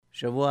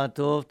Shavua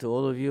Tov to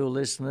all of you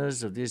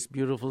listeners of this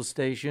beautiful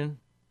station,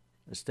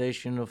 a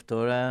station of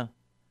Torah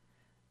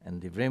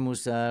and Divrei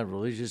Musar,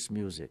 religious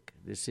music.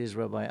 This is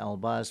Rabbi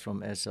Elbaz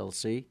from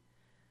SLC,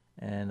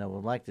 and I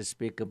would like to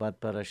speak about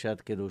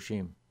Parashat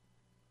Kedoshim.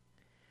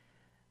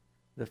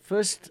 The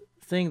first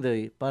thing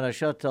the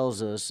Parashat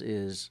tells us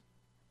is,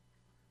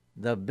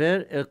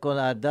 Daber el kol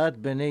adat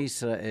bnei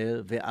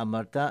Israel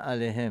ve'amarta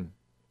alehem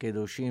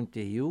kedoshim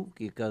tihiyu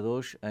ki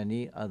kadosh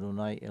ani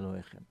Adonai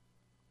Elohechem.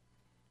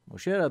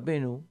 Moshe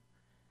Rabbeinu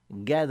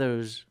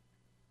gathers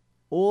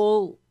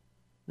all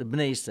the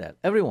Bnei Israel,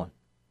 everyone,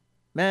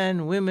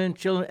 men, women,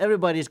 children,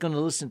 everybody is going to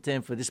listen to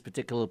him for this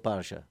particular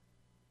parasha.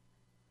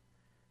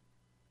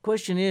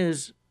 Question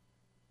is,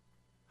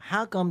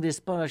 how come this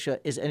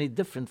parasha is any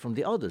different from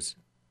the others?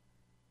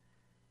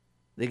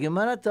 The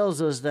Gemara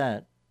tells us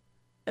that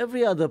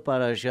every other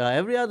parasha,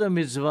 every other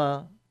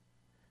mitzvah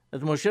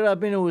that Moshe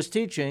Rabbeinu was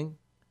teaching,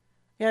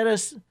 he had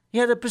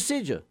a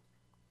procedure.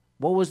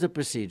 What was the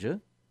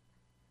procedure?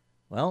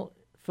 Well,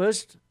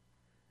 first,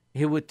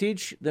 he would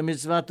teach the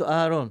mitzvah to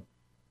Aaron.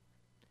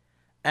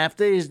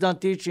 After he's done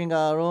teaching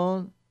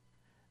Aaron,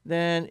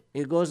 then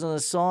he goes on the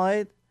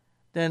side,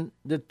 then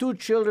the two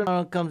children,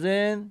 Aaron comes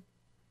in,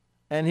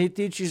 and he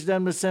teaches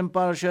them the same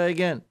parasha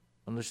again,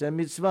 on the same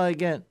mitzvah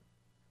again.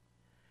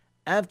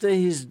 After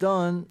he's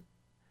done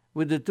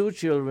with the two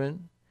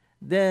children,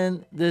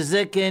 then the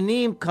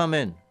Zekenim come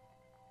in.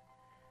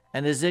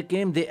 And the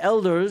Zekenim, the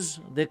elders,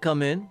 they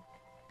come in,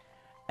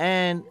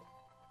 and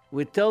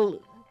we tell,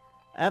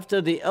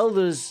 after the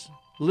elders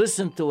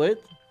listen to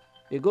it,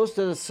 it goes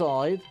to the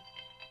side,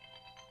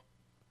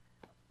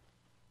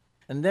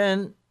 and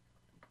then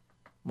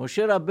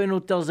Moshe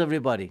Rabbeinu tells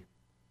everybody.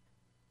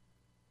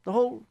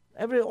 All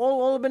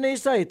of Bnei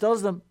Israel, he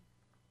tells them.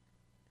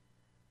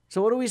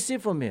 So what do we see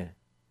from here?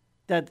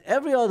 That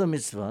every other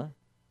mitzvah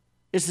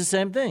is the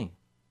same thing.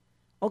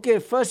 Okay,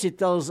 first he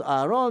tells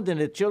Aaron, then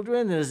the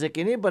children, then the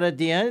Zekenim, but at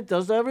the end he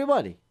tells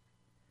everybody.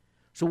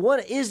 So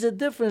what is the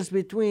difference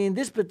between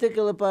this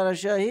particular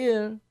parasha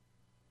here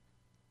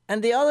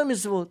and the other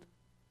mitzvot?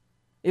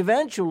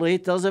 Eventually,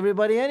 it tells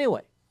everybody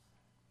anyway.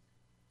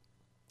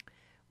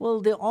 Well,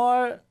 there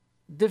are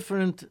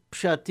different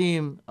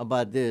pshatim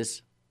about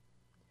this.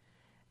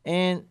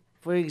 And,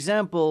 for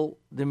example,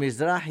 the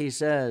Mizrahi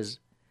says,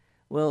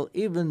 well,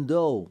 even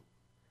though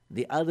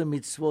the other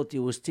mitzvot he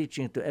was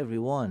teaching to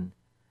everyone,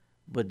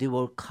 but they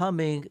were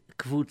coming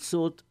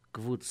kvutzot,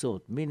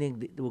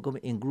 meaning they were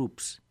coming in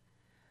groups.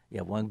 You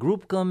have one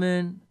group come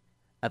in,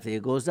 after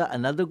it goes out,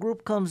 another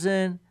group comes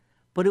in,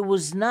 but it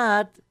was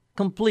not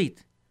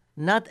complete.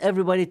 Not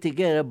everybody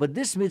together, but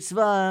this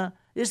mitzvah,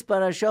 this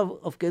parasha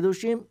of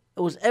Kedoshim,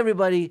 it was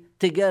everybody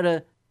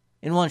together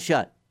in one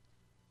shot.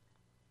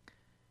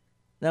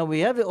 Now we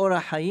have the Or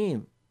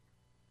HaHaim.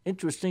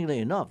 Interestingly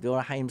enough, the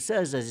Or HaHaim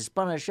says that this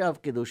parasha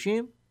of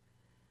Kedoshim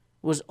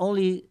was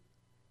only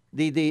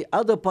the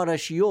other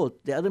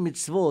parashiot, the other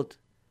mitzvot,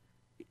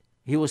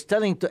 he was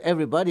telling to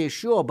everybody,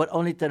 sure, but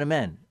only to the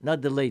men,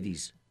 not the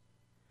ladies.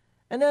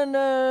 And then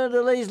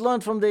the ladies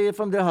learned from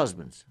their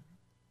husbands.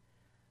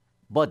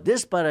 But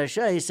this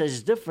parasha, he says,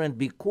 is different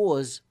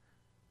because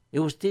it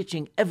was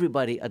teaching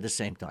everybody at the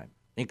same time,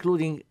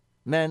 including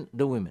men,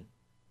 the women.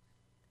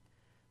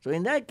 So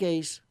in that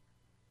case,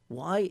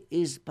 why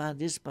is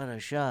this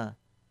parasha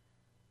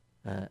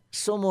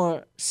so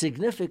more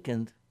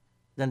significant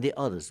than the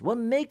others? What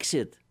makes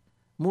it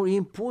more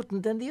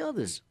important than the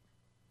others?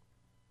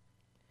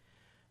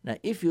 Now,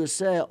 if you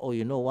say, oh,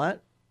 you know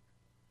what?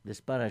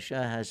 This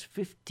parasha has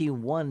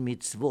 51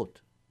 mitzvot.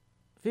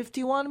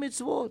 51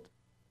 mitzvot.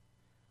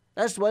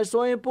 That's why it's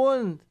so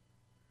important.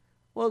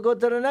 Well, go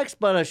to the next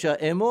parasha.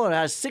 Emor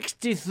has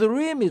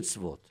 63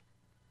 mitzvot.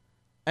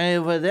 And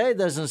over there, it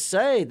doesn't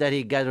say that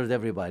he gathered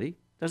everybody.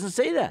 It doesn't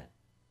say that.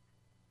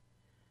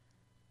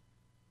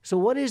 So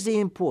what is the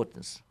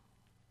importance?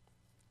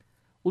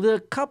 Well, there are a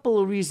couple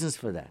of reasons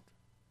for that.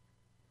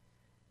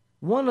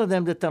 One of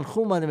them, the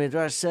Tanchuma, the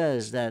Midrash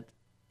says that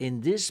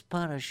in this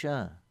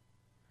parasha,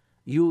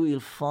 you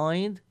will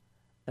find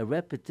a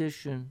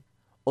repetition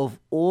of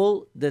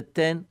all the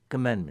 10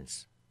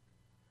 commandments.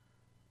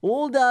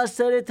 All the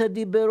Aseret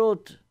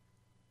HaDiberot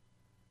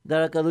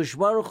that HaKadosh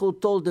Baruch Hu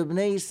told the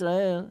Bnei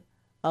Israel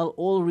are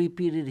all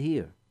repeated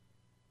here.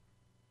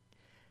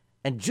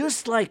 And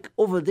just like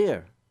over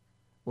there,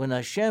 when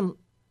Hashem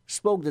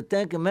spoke the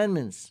 10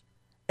 commandments,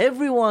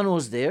 everyone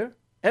was there,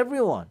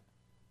 everyone.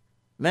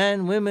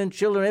 Men, women,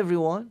 children,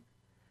 everyone.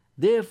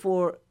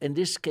 Therefore, in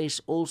this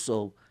case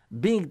also,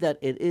 being that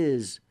it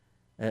is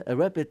a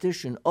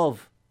repetition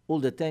of all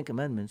the 10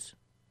 commandments,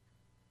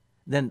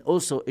 then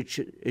also it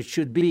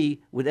should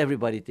be with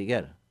everybody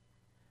together.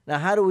 Now,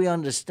 how do we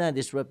understand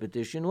this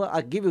repetition? Well,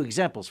 I'll give you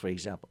examples, for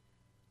example.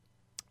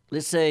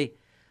 Let's say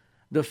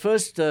the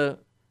first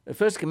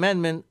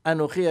commandment,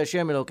 Anochi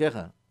Hashem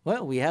Elokecha.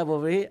 Well, we have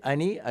over here,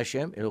 Ani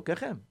Hashem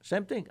Elokechem.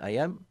 Same thing.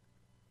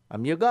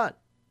 I'm your God.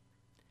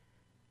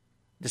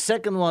 The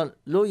second one,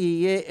 Lo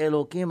yiyeh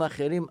Elokim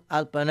acherim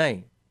al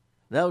panai.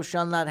 Thou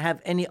shalt not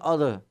have any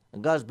other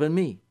gods but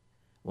me.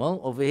 Well,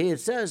 over here it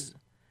says,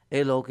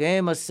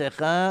 Elokeim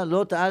Asecha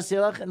lo ta'asu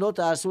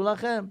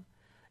lachem.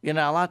 You're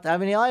not allowed to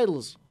have any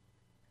idols.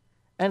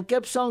 And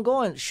keeps on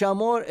going.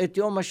 Shamor et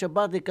Yom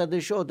HaShabbat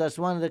Kadeshot. That's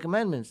one of the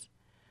commandments.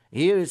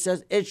 Here it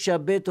says, Et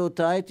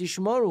Shabbatotai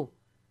Tishmoru.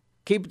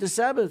 Keep the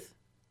Sabbath.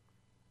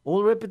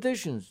 All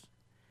repetitions.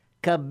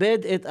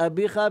 Kabed et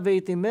abicha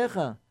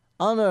ve'itimecha.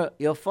 Honor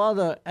your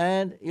father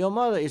and your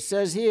mother. It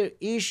says here,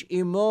 Ish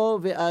imo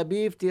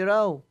ve'abiv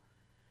tirau.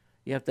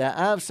 You have to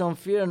have some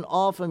fear and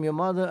awe from your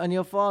mother and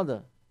your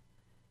father.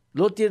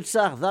 Lo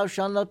tirtzach, thou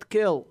shalt not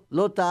kill.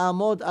 Lo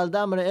ta'amod al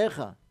dam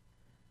re'echa.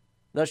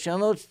 Thou shalt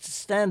not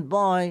stand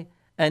by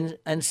and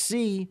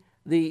see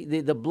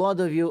the blood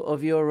of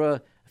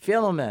your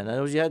fellow man. In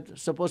other words, you're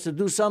supposed to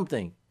do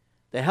something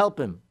to help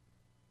him.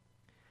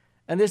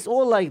 And it's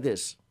all like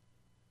this.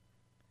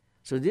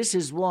 So this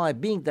is why,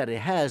 being that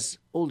it has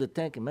all the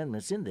 10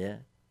 Commandments in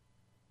there,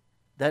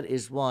 that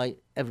is why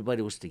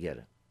everybody was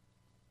together.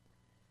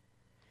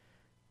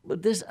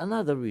 But there's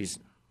another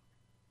reason.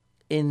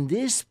 In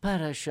this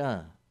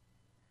parasha,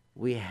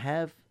 we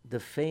have the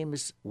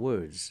famous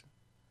words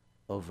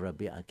of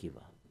Rabbi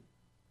Akiva.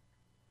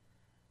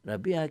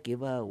 Rabbi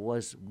Akiva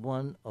was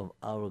one of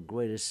our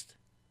greatest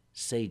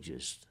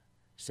sages,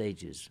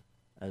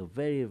 a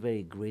very,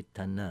 very great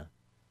Tana.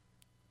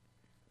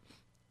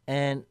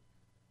 And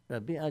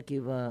Rabbi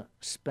Akiva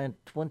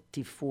spent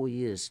 24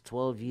 years,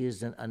 12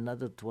 years and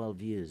another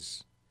 12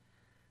 years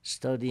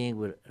studying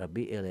with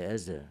Rabbi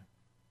Eliezer.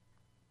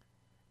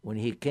 When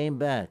he came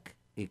back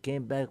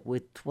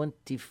with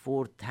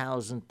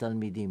 24,000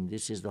 Talmidim.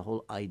 This is the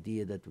whole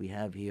idea that we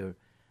have here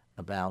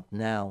about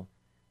now.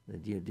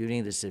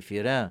 During the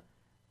Sefirah,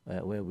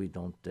 where we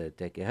don't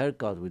take a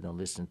haircut, we don't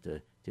listen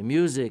to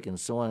music and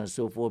so on and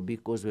so forth,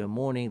 because we're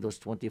mourning those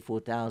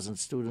 24,000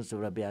 students of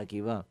Rabbi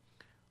Akiva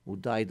who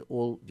died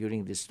all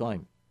during this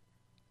time.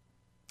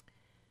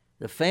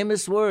 The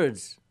famous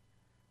words,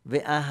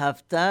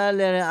 Ve'ahavta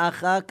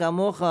lere'acha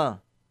kamocha,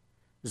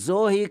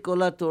 zohi kol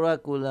haTorah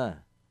kula.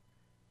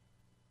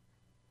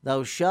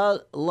 Thou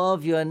shalt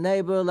love your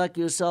neighbor like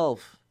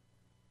yourself.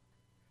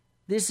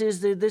 This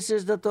is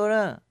the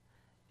Torah.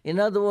 In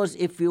other words,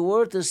 if you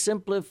were to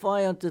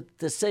simplify and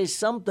to say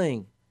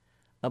something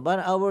about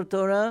our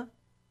Torah,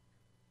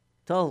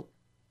 tell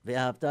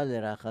Ve'ahavta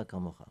lere'acha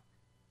kamocha.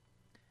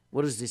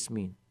 What does this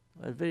mean?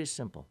 Well, it's very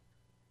simple.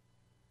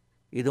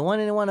 You don't want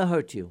anyone to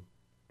hurt you,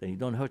 then you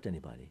don't hurt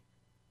anybody.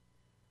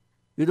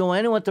 You don't want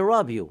anyone to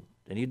rob you,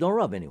 then you don't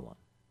rob anyone.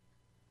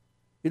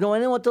 You don't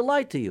want anyone to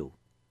lie to you,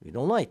 you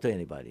don't lie to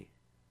anybody.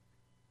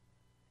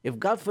 If,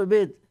 God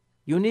forbid,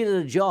 you needed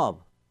a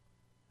job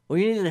or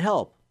you needed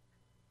help,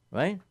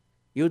 right?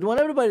 You would want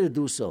everybody to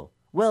do so.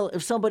 Well,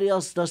 if somebody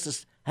else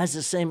has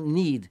the same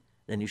need,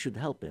 then you should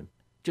help him,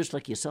 just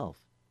like yourself.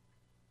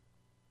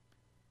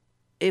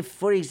 If,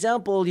 for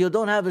example, you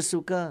don't have a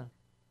sukkah,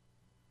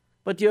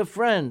 but your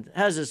friend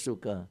has a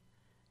sukkah,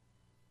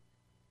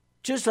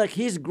 just like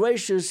he's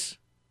gracious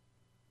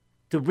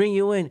to bring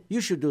you in,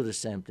 you should do the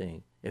same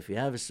thing. If you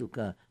have a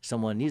sukkah,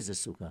 someone needs a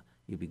sukkah,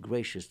 you be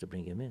gracious to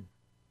bring him in.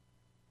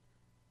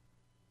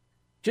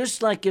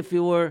 Just like if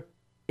you were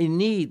in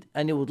need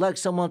and you would like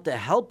someone to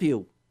help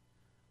you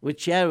with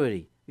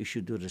charity, you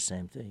should do the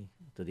same thing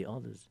to the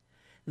others.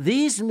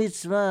 This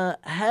mitzvah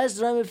has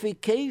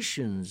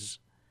ramifications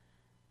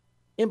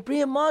in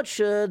pretty much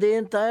the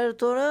entire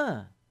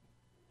Torah.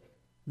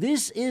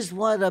 This is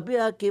what Rabbi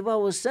Akiva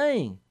was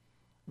saying.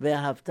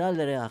 Ve'ahavta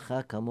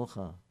lere'acha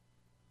kamocha.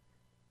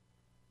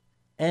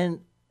 And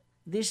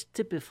this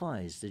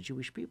typifies the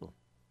Jewish people.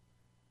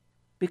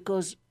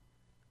 Because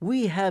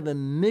we have a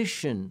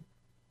mission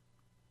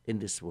in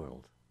this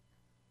world.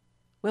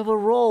 We have a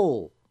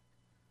role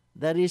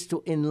that is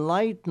to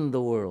enlighten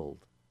the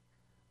world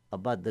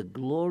about the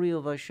glory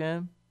of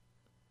Hashem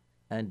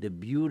and the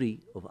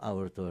beauty of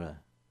our Torah.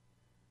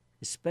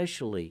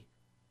 Especially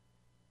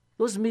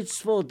those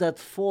mitzvot that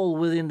fall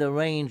within the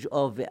range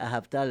of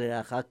Ve'ahavta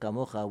lere'acha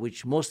kamocha,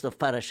 which most of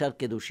Parashat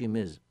Kedushim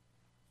is.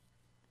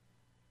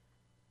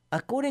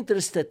 According to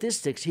the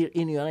statistics here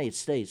in the United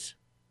States,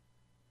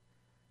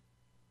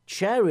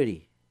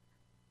 charity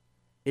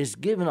is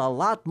given a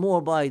lot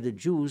more by the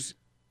Jews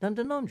than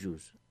the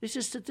non-Jews. This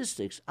is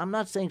statistics. I'm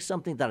not saying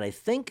something that I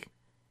think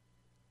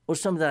or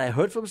something that I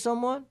heard from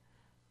someone.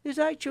 It's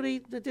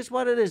actually, that is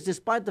what it is,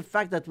 despite the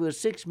fact that we're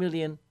 6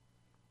 million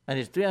and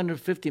it's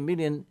 350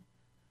 million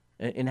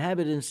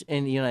inhabitants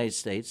in the United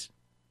States.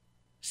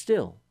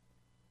 Still,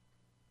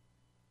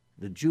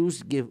 the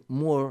Jews give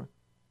more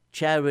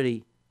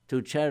charity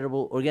to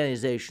charitable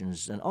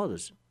organizations than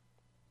others.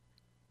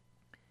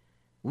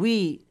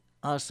 We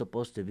are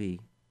supposed to be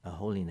a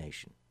holy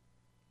nation,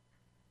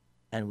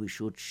 and we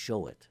should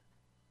show it.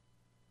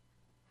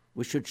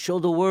 We should show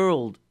the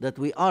world that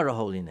we are a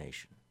holy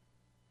nation.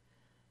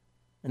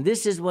 And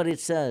this is what it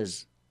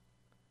says,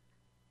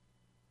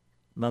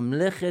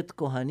 Mamlechet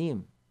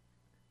Kohanim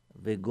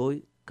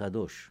vegoy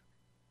kadosh.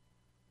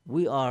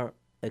 We are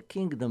a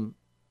kingdom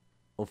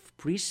of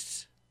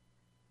priests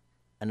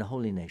and a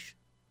holy nation.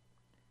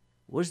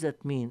 What does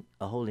that mean,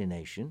 a holy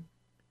nation?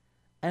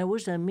 And what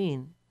does that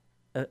mean,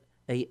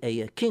 a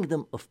a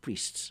kingdom of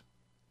priests.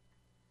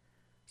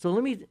 So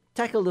let me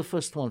tackle the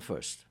first one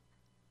first.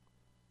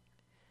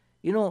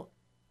 You know,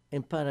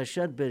 in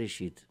Parashat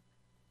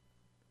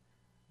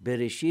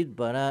Bereshit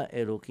bara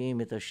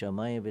Elokim et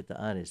hashamayim v'et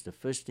haaretz. The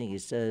first thing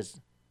it says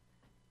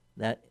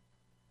that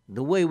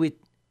the way we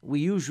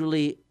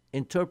usually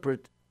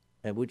interpret,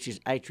 which is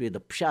actually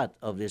the pshat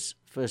of this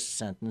first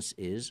sentence,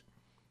 is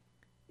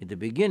in the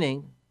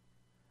beginning,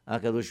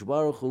 HaKadosh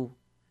Baruch Hu,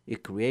 He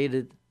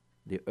created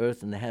the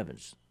earth and the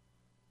heavens.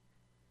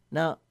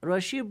 Now,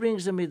 Rashi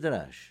brings a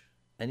midrash,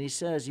 and he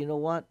says, you know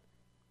what?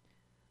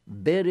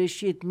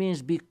 Bereshit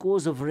means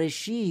because of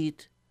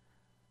Reshit,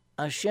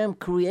 Hashem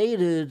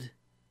created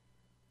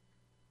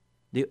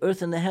the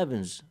earth and the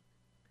heavens.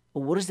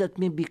 What does that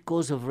mean,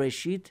 because of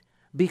Reshit?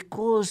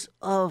 Because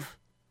of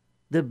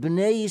the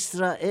Bnei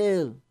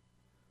Israel,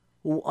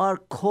 who are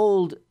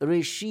called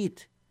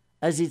Reshit,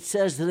 as it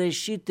says,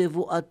 Reshit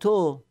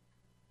Tevuato.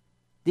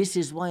 This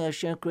is why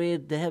Hashem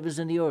created the heavens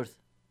and the earth.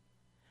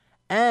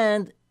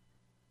 And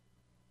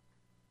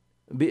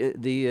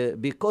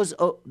because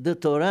of the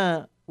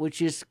Torah,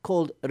 which is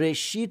called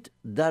Reshit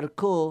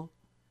Darko,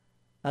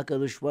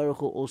 HaKadosh Baruch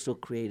Hu also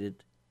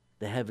created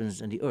the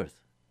heavens and the earth.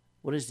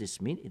 What does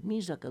this mean? It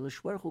means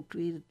HaKadosh Baruch Hu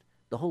created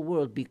the whole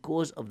world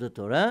because of the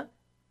Torah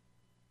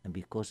and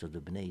because of the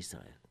Bnei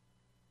Israel.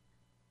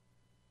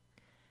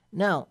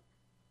 Now,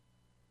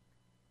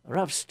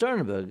 Rav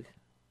Sternberg,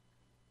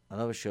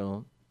 Alav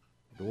Shalom,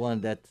 the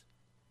one that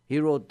he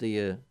wrote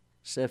the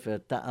Sefer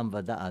Ta'am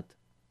V'Da'at,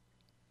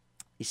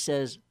 he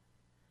says,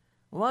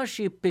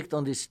 Rashi picked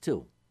on this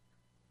too.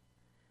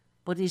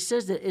 But he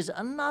says there is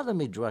another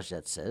midrash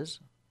that says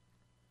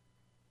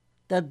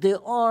that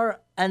there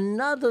are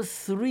another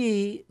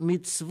 3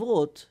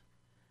 mitzvot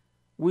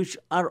which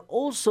are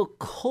also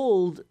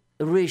called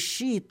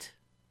Reshit.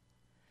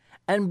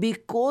 And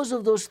because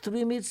of those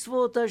 3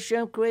 mitzvot,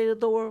 Hashem created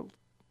the world.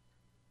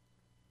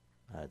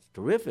 That's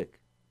terrific.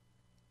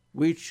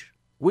 Which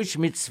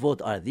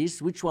mitzvot are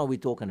these? Which one are we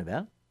talking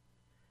about?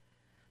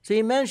 So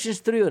he mentions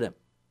 3 of them.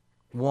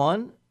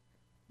 1,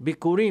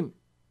 Bikurim.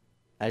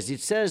 As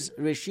it says,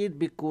 Reshit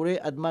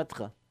Bikurei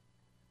Admatcha.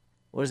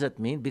 What does that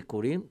mean?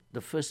 Bikurim,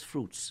 the first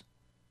fruits.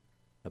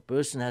 A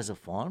person has a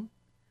farm.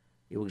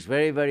 He works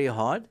very, very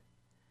hard.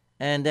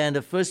 And then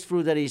the first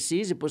fruit that he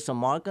sees, he puts a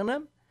mark on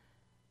them.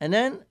 And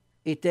then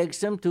he takes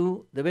them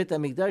to the Beit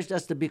HaMikdash.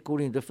 That's the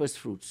Bikurim, the first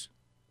fruits.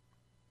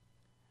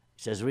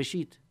 It says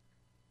Reshit.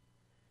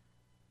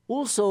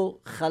 Also,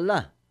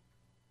 Challah.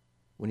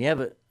 When you have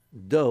a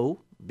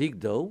dough, big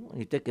dough, and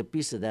you take a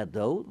piece of that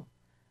dough,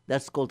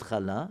 that's called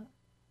Challah,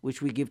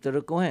 which we give to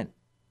the Kohen.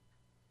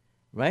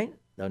 Right?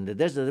 On the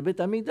desert of the Beit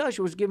HaMikdash,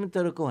 it was given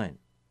to the Kohen.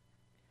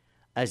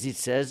 As it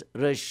says,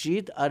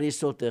 Reshit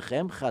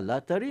arisotechem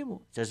Challah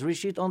tarimu. It says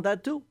Reshit on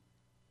that too.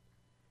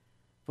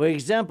 For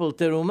example,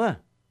 Terumah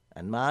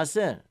and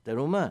Maaser,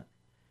 Terumah,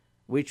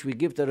 which we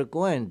give to the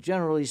Kohen,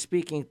 generally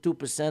speaking,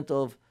 2%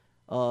 of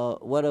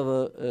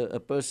whatever a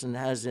person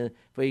has.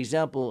 For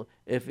example,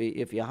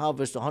 if you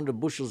harvest 100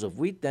 bushels of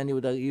wheat, then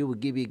you would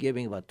be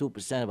giving about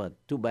 2%, about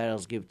 2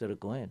 barrels give to the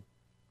Kohen.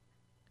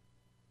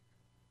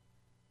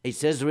 It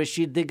says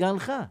Reshit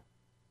Degancha.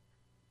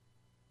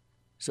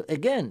 So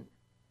again,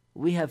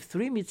 we have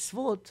 3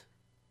 mitzvot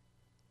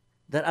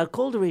that are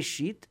called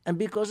Reshit, and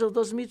because of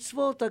those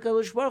mitzvot,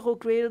 HaKadosh Baruch Hu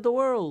created the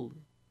world.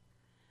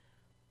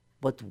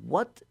 But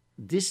what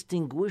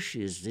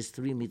distinguishes these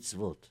 3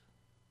 mitzvot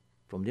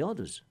from the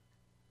others?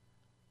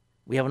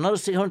 We have another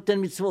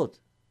 610 mitzvot.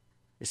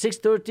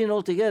 613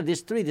 altogether.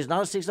 There's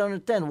now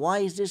 610. Why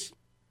is this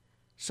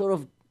sort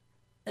of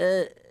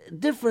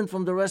different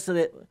from the rest of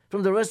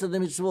the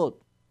mitzvot?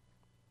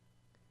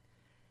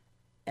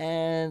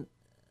 And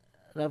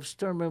Rav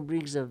Sternberg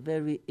brings a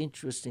very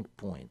interesting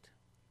point.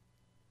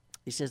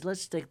 He says,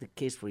 let's take the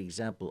case, for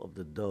example, of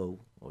the dough,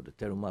 or the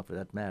terumah for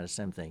that matter,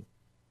 same thing.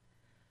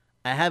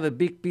 I have a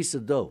big piece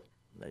of dough,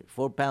 like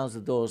 4 pounds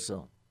of dough or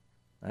so,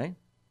 right?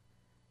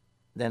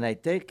 Then I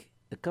take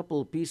a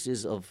couple of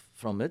pieces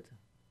from it,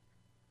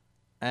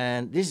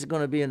 and this is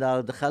going to be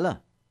the challah,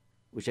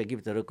 which I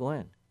give to the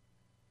Kohen.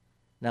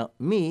 Now,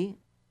 me,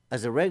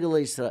 as a regular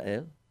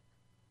Israel,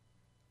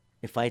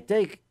 if I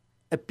take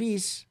a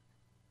piece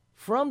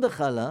from the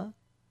challah,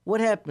 what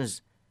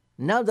happens?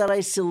 Now that I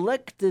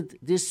selected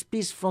this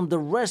piece from the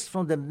rest,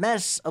 from the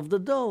mass of the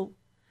dough,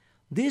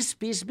 this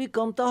piece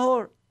becomes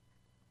tahor.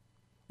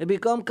 It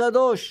becomes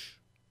kadosh.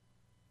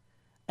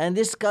 And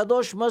this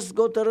kadosh must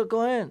go to the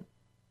Kohen.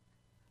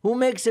 Who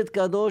makes it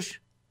kadosh?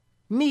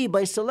 Me,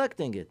 by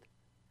selecting it.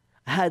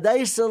 Had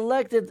I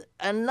selected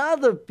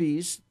another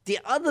piece, the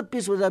other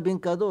piece would have been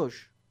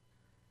kadosh.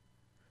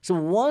 So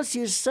once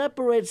you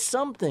separate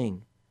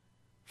something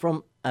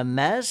from a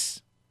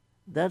mass,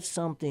 that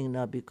something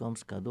now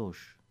becomes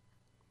kadosh.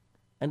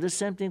 And the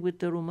same thing with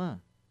terumah.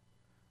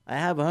 I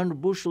have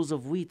 100 bushels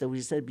of wheat, as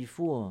we said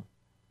before.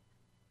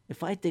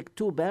 If I take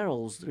 2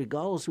 barrels,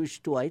 regardless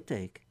which 2 I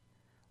take,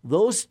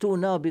 those 2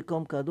 now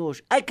become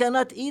kadosh. I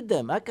cannot eat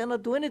them. I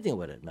cannot do anything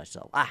with it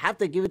myself. I have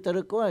to give it to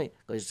the Kohen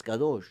because it's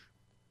kadosh.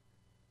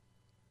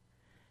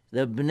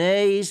 the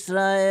Bnei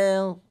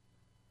Israel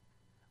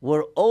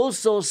were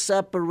also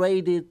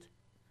separated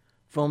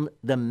from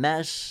the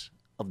mass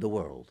of the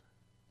world.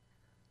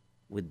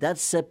 With that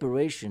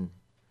separation,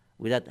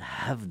 with that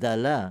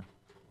Havdalah,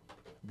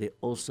 they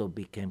also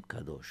became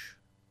Kadosh.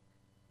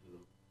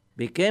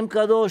 Became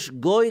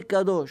Kadosh, Goy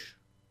Kadosh.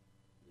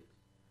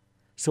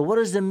 So what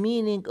is the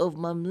meaning of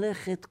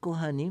Mamlechet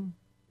Kohanim?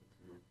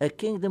 A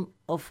kingdom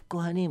of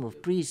Kohanim,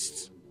 of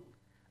priests.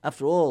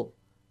 After all,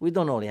 we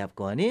don't only have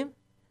Kohanim,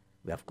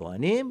 we have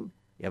Kohanim,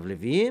 you have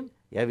Leviim,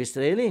 you have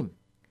Israelim.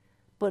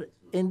 But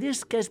in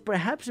this case,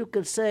 perhaps you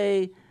could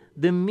say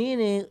the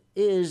meaning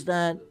is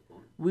that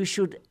we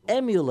should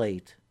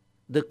emulate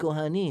the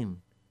Kohanim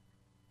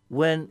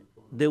when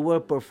they were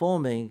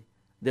performing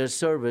their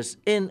service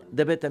in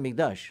the Beit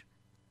HaMikdash.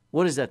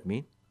 What does that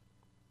mean?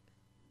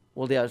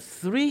 Well, there are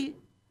three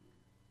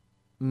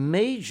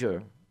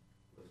major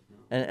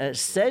and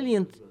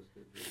salient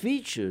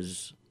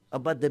features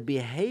about the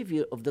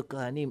behavior of the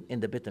Kohanim in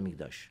the Beit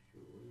HaMikdash.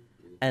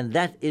 And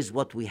that is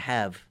what we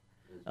have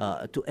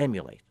to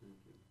emulate.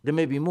 There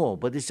may be more,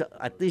 but it's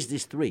at least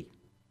these three.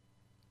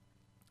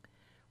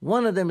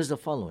 One of them is the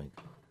following.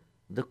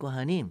 The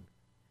Kohanim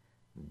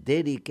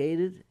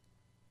dedicated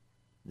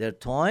their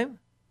time,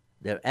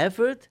 their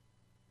effort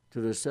to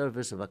the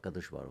service of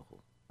HaKadosh Baruch Hu,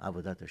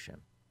 Avodat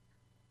Hashem.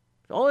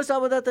 It's always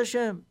Avodat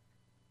Hashem.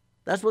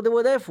 That's what they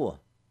were there for.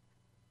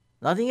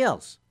 Nothing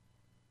else.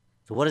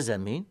 So what does that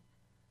mean?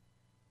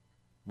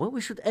 Well, we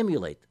should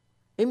emulate.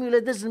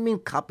 Emulate doesn't mean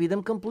copy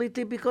them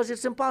completely because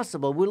it's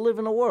impossible. We live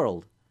in a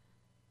world.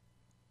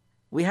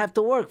 We have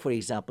to work, for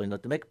example,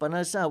 to make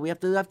parnasah. We have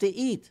to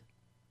eat.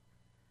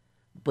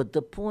 But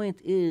the point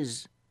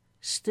is,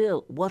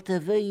 still,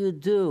 whatever you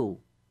do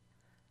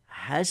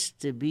has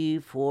to be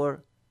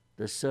for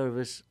the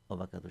service of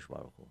HaKadosh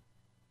Baruch Hu.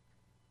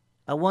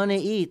 I want to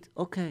eat.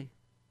 Okay.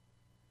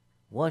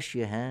 Wash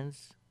your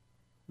hands.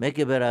 Make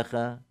a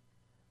beracha.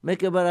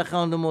 Make a beracha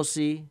on the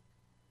mosi.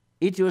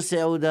 Eat your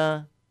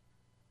seudah.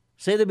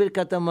 Say the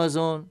Birkat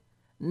HaMazon.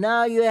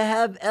 Now you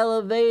have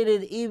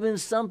elevated even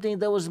something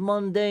that was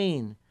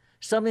mundane,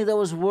 something that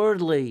was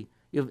worldly.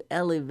 You've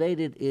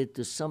elevated it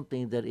to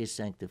something that is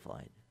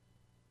sanctified.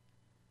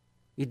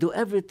 You do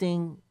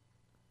everything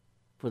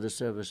for the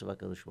service of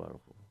HaKadosh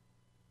Baruch Hu.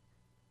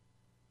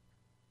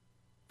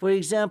 For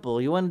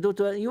example, you want to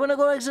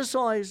go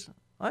exercise.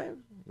 Right?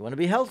 You want to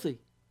be healthy.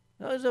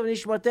 Well,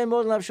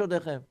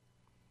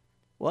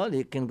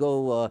 you can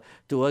go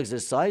to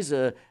exercise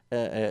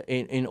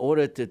in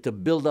order to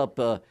build up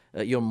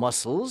your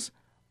muscles,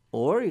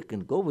 or you can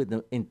go with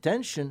the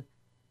intention,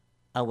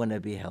 I want to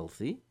be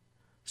healthy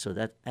so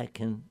that I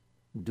can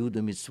do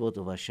the mitzvot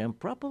of Hashem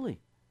properly.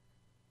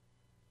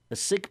 A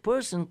sick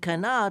person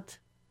cannot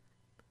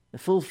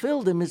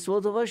fulfill the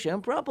mitzvot of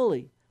Hashem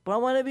properly, but I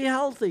want to be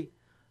healthy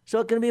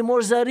so I can be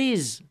more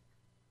zariz.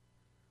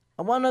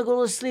 I want to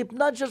go to sleep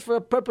not just for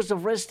the purpose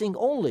of resting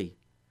only,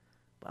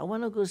 but I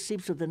want to go to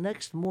sleep so the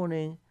next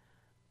morning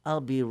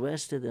I'll be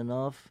rested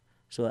enough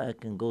so I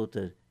can go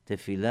to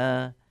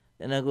tefillah,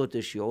 and I go to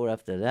shiur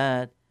after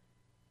that.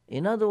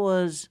 In other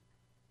words,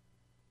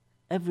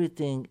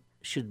 everything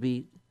should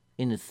be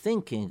in the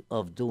thinking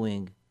of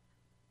doing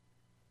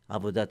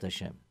Avodat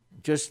Hashem,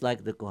 just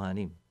like the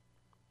Kohanim.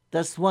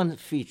 That's one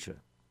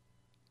feature.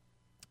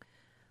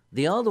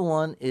 The other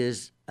one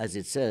is, as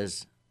it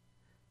says,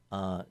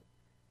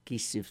 Ki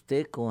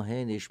siftei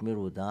kohen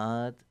yishmiru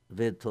da'at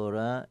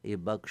ve'torah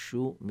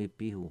yibakshu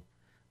mipihu.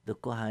 The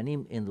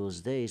Kohanim in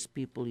those days,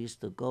 people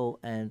used to go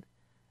and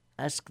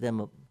ask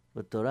them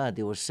the Torah.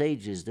 They were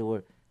sages. They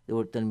were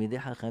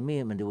Talmidei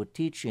Chachamim, and they were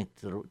teaching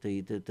to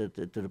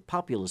the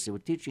populace. They were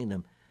teaching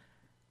them,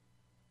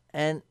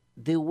 and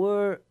they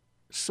were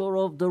sort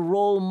of the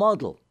role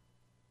model.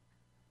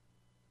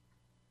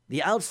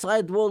 The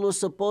outside world was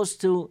supposed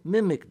to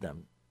mimic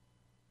them,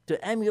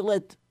 to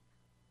emulate.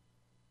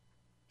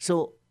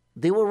 So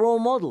they were role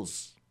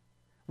models.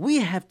 We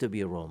have to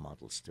be role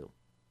models too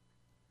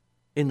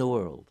in the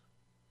world.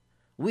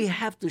 We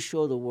have to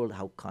show the world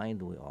how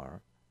kind we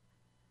are.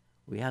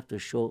 We have to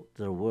show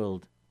the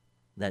world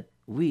that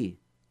we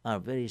are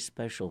very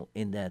special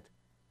in that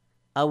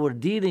our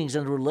dealings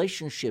and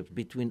relationships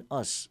between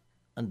us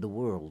and the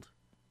world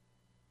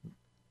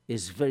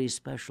is very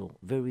special,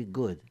 very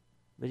good,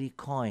 very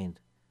kind,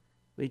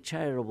 very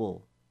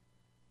charitable.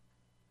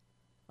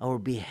 Our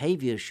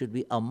behavior should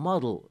be a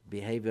model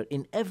behavior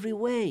in every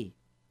way.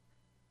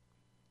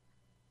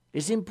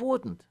 It's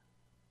important.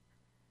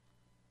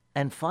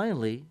 And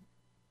finally,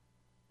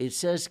 it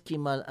says, Ki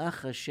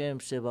malach Hashem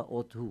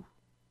sevaot hu,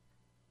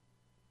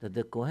 that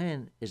the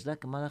Kohen is like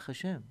Malach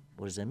Hashem.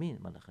 What does that mean,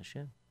 Malach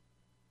Hashem?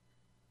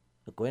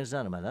 The Kohen is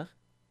not a Malach.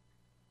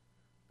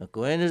 The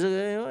Kohen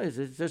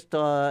is just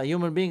a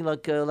human being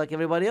like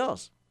everybody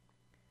else.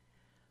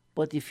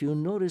 But if you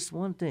notice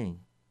one thing,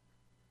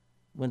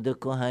 when the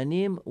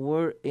Kohanim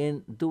were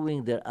in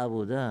doing their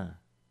avodah,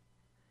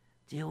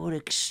 they were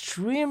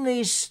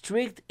extremely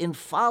strict in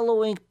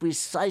following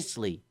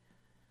precisely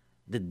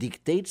the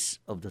dictates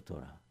of the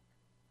Torah.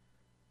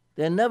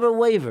 They never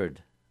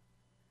wavered.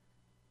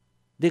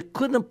 They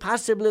couldn't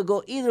possibly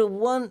go either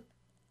 1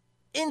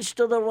 inch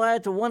to the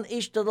right or 1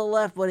 inch to the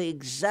left, but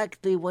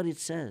exactly what it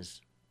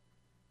says.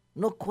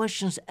 No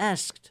questions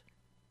asked.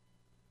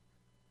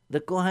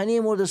 The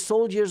Kohanim were the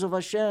soldiers of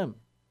Hashem.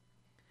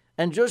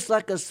 And just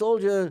like a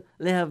soldier,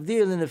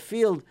 lehavdil, in the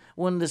field,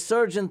 when the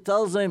surgeon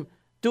tells him,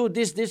 do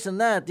this, this, and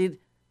that,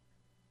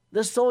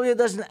 the soldier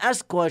doesn't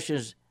ask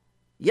questions.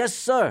 Yes,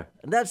 sir.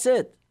 And that's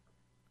it.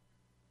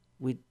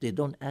 They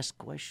don't ask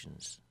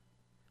questions.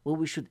 Well,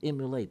 we should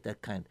emulate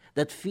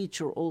that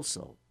feature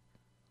also.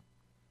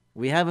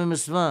 We have a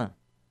mitzvah.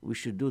 We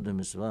should do the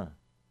mitzvah.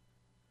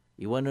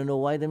 You want to know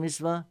why the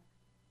mitzvah?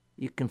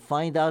 You can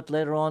find out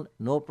later on,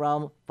 no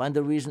problem, find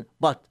the reason.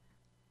 But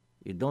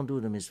you don't do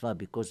the mitzvah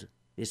because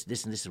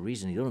this and this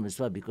reason. You do the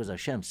mitzvah because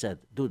Hashem said,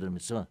 do the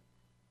mitzvah.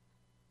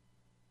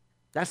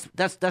 That's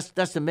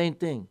the main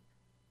thing.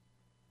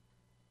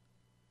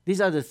 These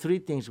are the 3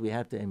 things we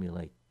have to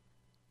emulate.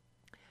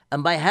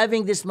 And by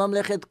having this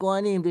Mamlechet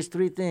Kohanim, these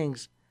 3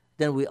 things,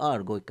 then we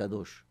are Goy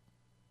Kadosh.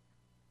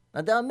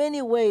 Now there are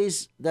many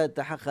ways that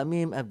the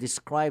Hachamim have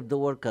described the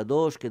word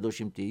Kadosh,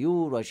 Kedoshim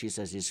Tiyu, Rashi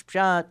says it's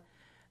Pshat,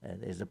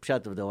 there's a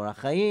Pshat of the Orach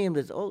Chaim,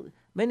 there's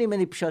many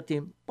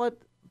Pshatim,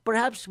 but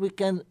perhaps we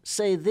can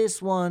say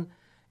this one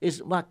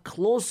is much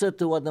closer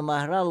to what the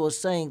Maharal was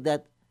saying,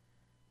 that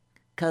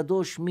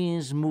Kadosh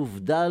means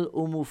Muvdal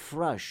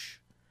Umufrash,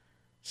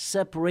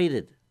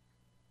 separated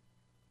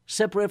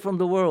from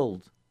the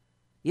world.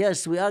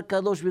 Yes, we are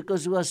Kadosh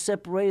because we are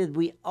separated.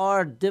 We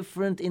are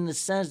different in the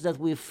sense that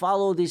we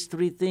follow these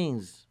 3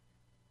 things.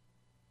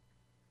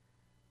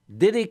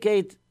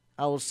 Dedicate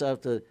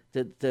ourselves to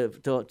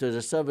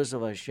the service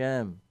of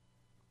Hashem.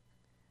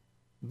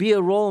 Be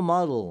a role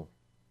model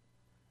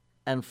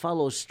and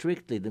follow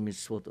strictly the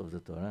mitzvot of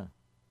the Torah.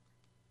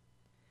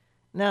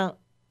 Now,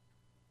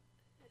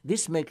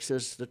 this makes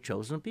us the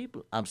chosen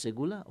people. Am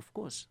Segula, of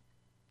course.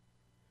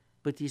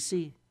 But you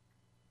see,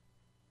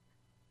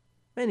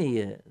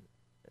 many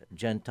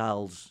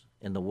Gentiles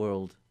in the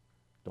world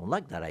don't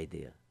like that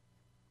idea.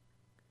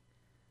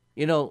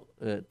 You know,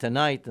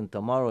 tonight and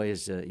tomorrow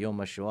is Yom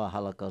HaShoah,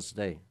 Holocaust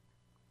Day.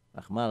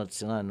 Ahmad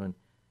al-Tzilan, when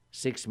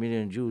 6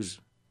 million Jews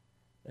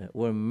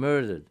were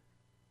murdered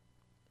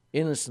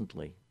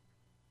innocently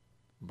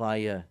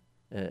by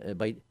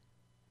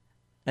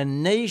a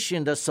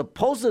nation that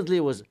supposedly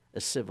was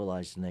a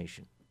civilized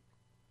nation.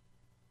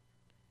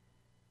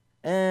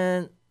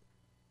 And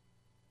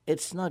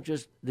it's not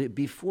just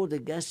before the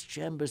gas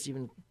chambers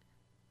even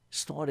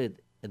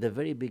started at the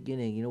very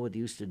beginning, you know what they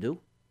used to do?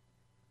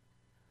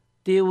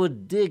 They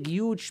would dig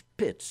huge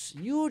pits,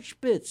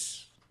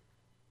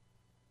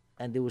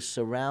 and they were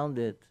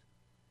surrounded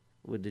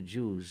with the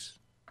Jews,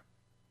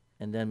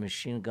 and then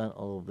machine gun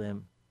all of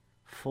them,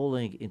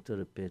 falling into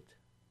the pit.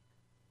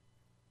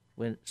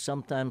 When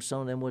sometimes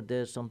some of them were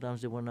dead,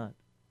 sometimes they were not.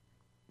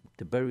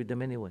 They buried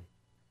them anyway.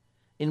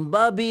 In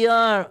Babi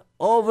Yar,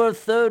 over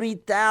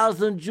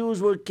 30,000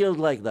 Jews were killed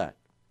like that.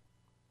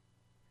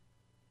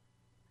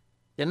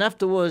 Then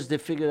afterwards, they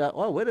figured out,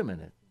 oh, wait a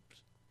minute.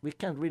 We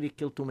can't really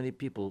kill too many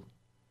people,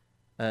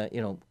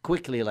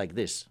 quickly like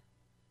this.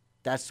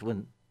 That's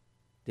when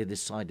they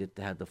decided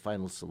to have the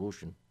final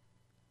solution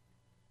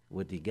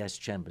with the gas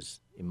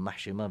chambers in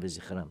Mahshima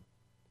v'Zichram.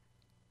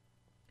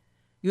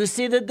 You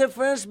see the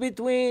difference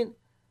between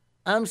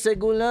Am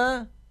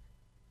Segula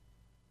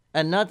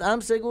and not Am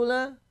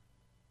Segula?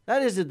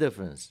 That is the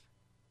difference.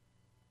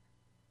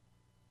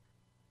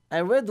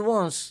 I read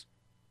once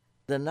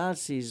the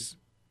Nazis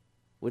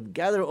would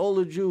gather all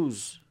the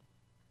Jews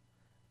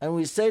and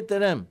we say to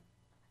them,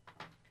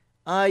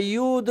 are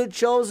you the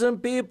chosen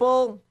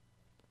people?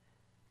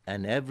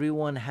 And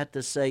everyone had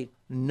to say,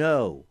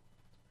 no.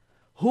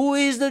 Who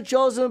is the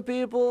chosen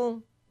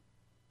people?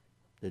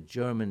 The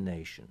German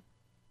nation.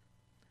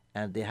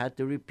 And they had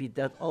to repeat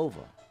that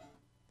over.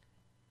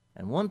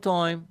 And one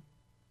time,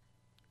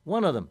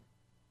 one of them,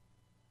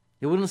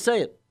 he wouldn't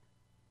say it.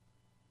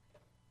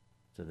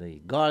 So the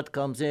guard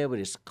comes in with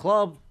his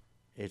club,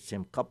 hits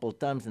him a couple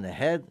times in the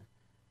head,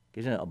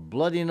 gives him a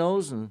bloody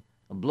nose and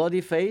a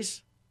bloody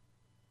face.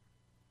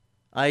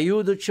 Are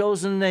you the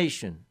chosen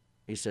nation?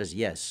 He says,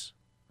 yes.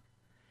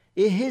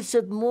 He hits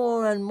it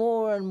more and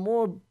more and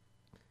more.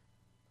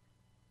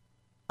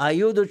 Are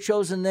you the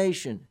chosen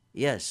nation?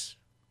 Yes.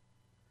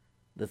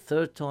 The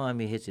 3rd time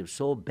he hits him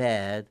so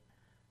bad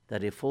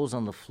that he falls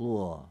on the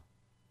floor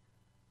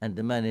and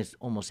the man is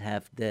almost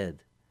half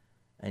dead.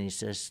 And he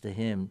says to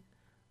him,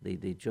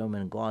 the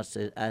German guard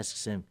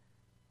asks him,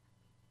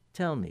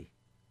 tell me,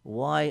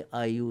 why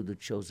are you the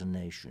chosen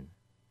nation?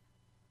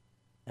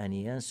 And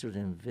he answered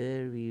him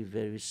very,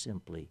 very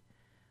simply,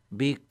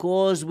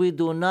 because we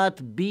do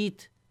not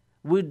beat,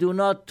 we do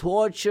not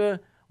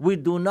torture, we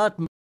do not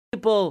murder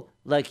people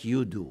like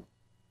you do.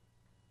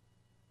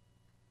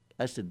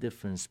 That's the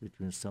difference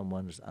between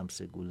someone who's Am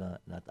Segula,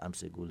 not Am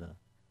Segula.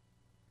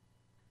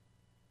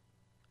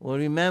 Well,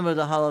 remember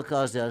the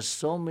Holocaust, there are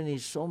so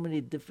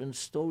many different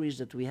stories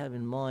that we have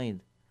in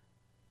mind.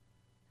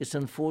 It's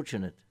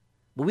unfortunate.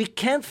 But we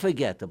can't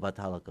forget about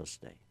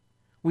Holocaust Day.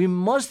 We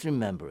must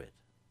remember it.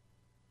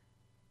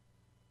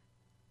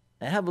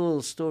 I have a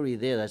little story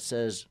there that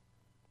says,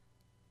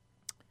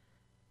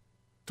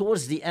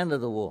 towards the end of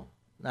the war,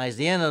 now it's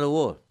the end of the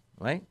war,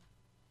 right?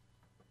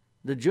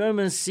 The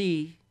Germans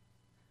see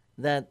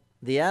that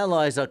the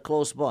Allies are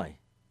close by.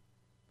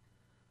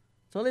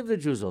 So leave the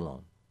Jews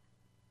alone.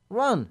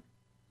 Run.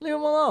 Leave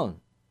them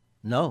alone.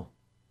 No.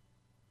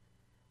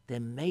 They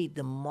made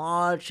them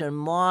march and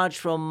march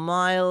from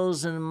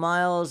miles and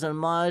miles and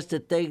miles to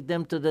take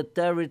them to the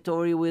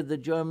territory where the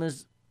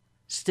Germans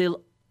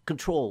still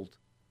controlled.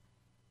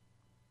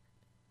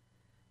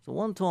 So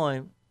one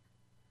time,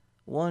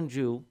 one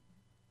Jew,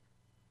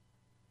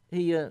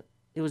 he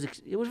was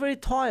very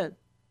tired.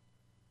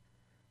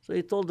 So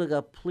he told the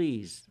guy,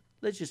 please,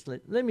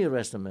 let me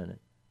rest a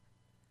minute.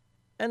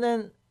 And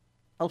then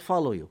I'll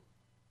follow you.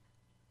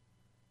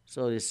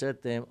 So he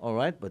said to him, all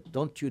right, but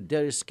don't you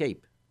dare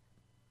escape.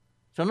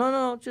 So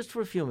no, just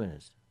for a few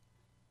minutes.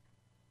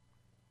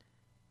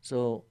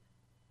 So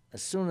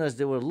as soon as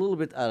they were a little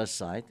bit out of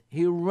sight,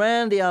 he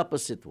ran the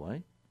opposite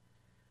way.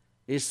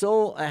 He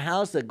saw a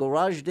house, a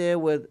garage there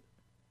with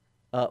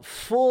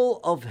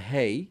full of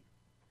hay.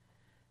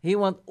 He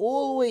went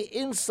all the way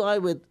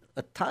inside with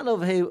a ton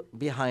of hay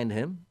behind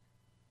him,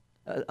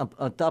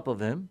 on top of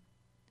him,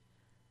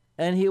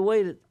 and he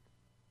waited.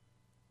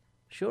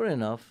 Sure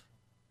enough,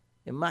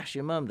 in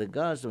Mashimam, the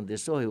guards, when they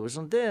saw he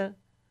wasn't there,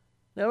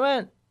 they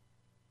ran.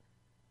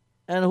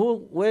 And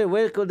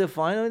where could they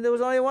find him? There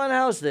was only one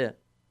house there.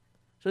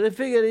 So they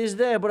figured he's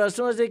there, but as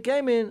soon as they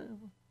came in,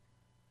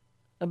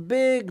 a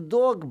big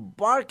dog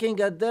barking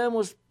at them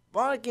was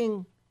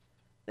barking.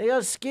 They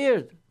got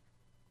scared.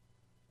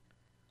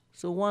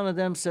 So one of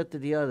them said to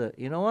the other,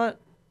 you know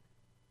what?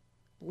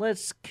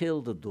 Let's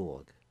kill the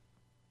dog.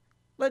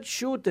 Let's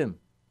shoot him.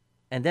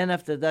 And then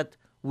after that,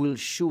 we'll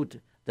shoot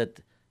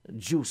that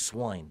Jew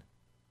swine.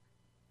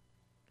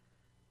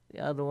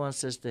 The other one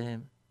says to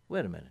him,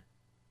 wait a minute.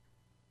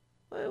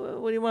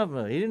 What do you want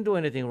from him? He didn't do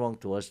anything wrong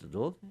to us, the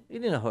dog. He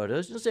didn't hurt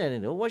us. He didn't say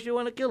anything. Why should you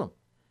want to kill him?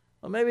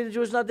 Or maybe the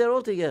Jew's not there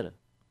altogether.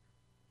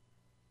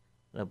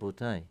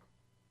 Rabotai,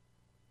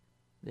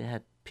 they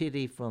had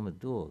pity from a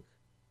dog.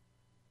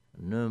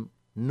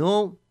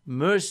 No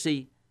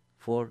mercy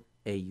for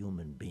a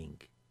human being.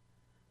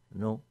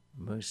 No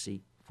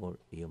mercy for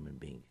a human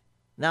being.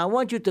 Now I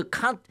want you to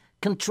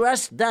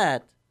contrast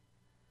that,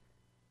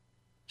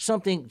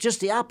 something just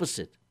the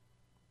opposite.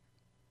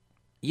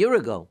 A year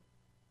ago,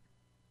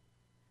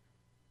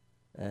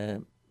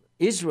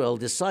 Israel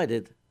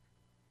decided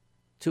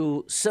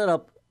to set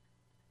up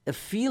a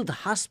field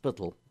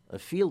hospital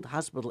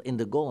in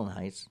the Golan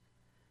Heights,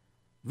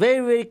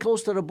 very, very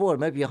close to the border,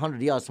 maybe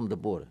 100 yards from the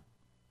border.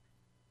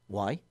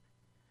 Why?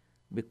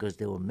 Because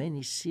there were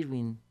many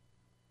Syrian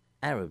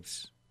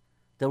Arabs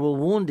that were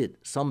wounded,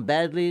 some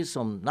badly,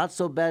 some not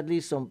so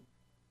badly,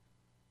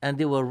 and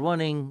they were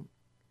running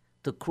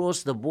to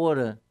cross the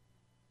border.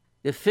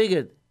 They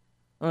figured,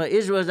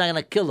 Israel's not going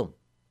to kill them.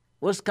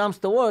 Worst comes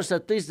to worst,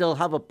 at least they'll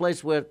have a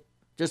place where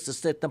just to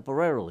stay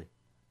temporarily.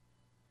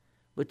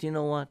 But you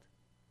know what?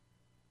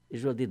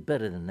 Israel did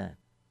better than that.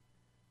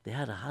 They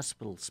had a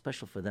hospital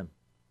special for them.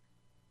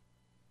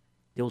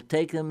 They will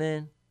take them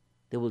in.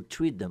 They will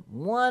treat them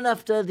one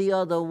after the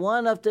other,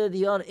 one after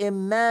the other.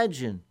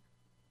 Imagine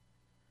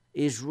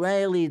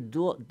Israeli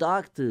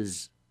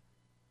doctors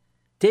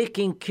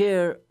taking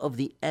care of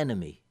the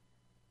enemy.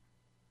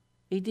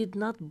 It did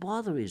not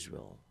bother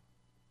Israel.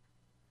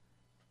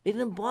 It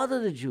didn't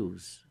bother the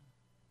Jews.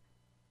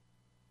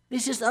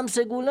 This is Am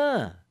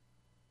Segula.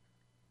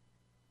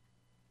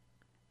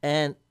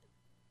 And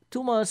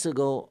 2 months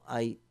ago,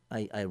 I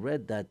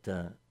read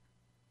that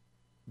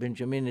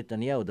Benjamin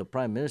Netanyahu, the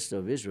Prime Minister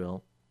of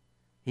Israel,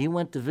 he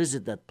went to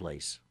visit that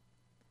place.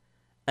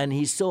 And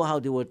he saw how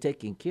they were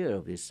taking care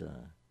of his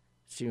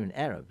Syrian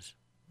Arabs.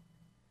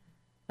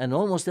 And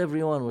almost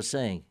everyone was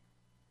saying,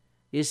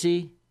 you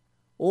see,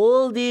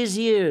 all these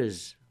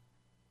years,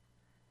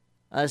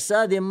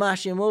 Assad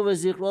Mashimova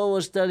Zikro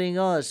was telling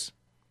us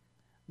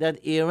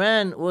that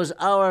Iran was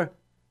our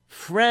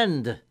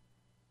friend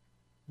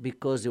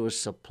because they were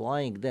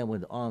supplying them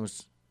with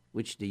arms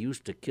which they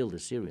used to kill the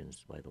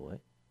Syrians, by the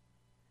way.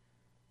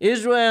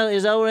 Israel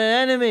is our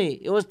enemy.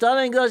 He was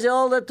telling us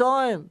all the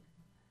time.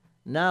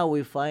 Now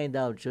we find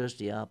out just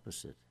the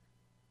opposite.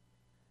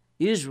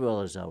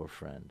 Israel is our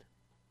friend.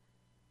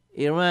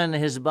 Iran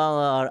and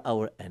Hezbollah are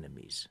our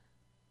enemies.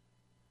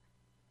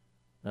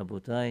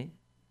 Rabotai,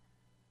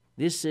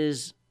 this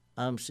is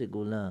Am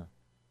Segula,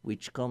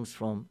 which comes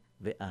from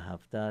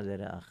Ve'ahavta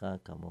le're'acha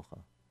kamocha.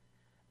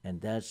 And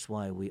that's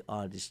why we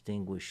are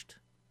distinguished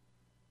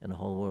in the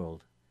whole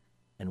world.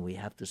 And we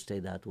have to stay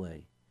that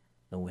way.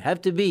 And we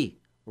have to be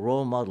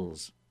role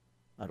models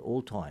at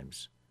all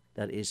times.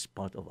 That is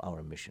part of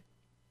our mission.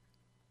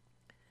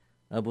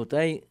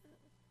 Rabotai,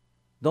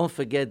 don't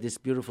forget this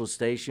beautiful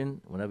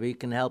station. Whenever you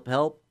can help.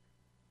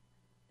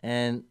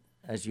 And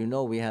as you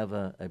know, we have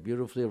a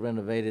beautifully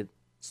renovated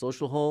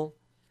social hall.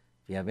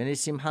 If you have any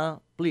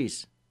simha,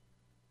 please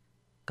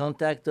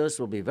contact us.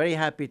 We'll be very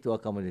happy to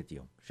accommodate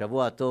you.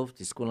 Shavua Tov,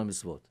 Tizkun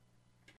HaMitzvot.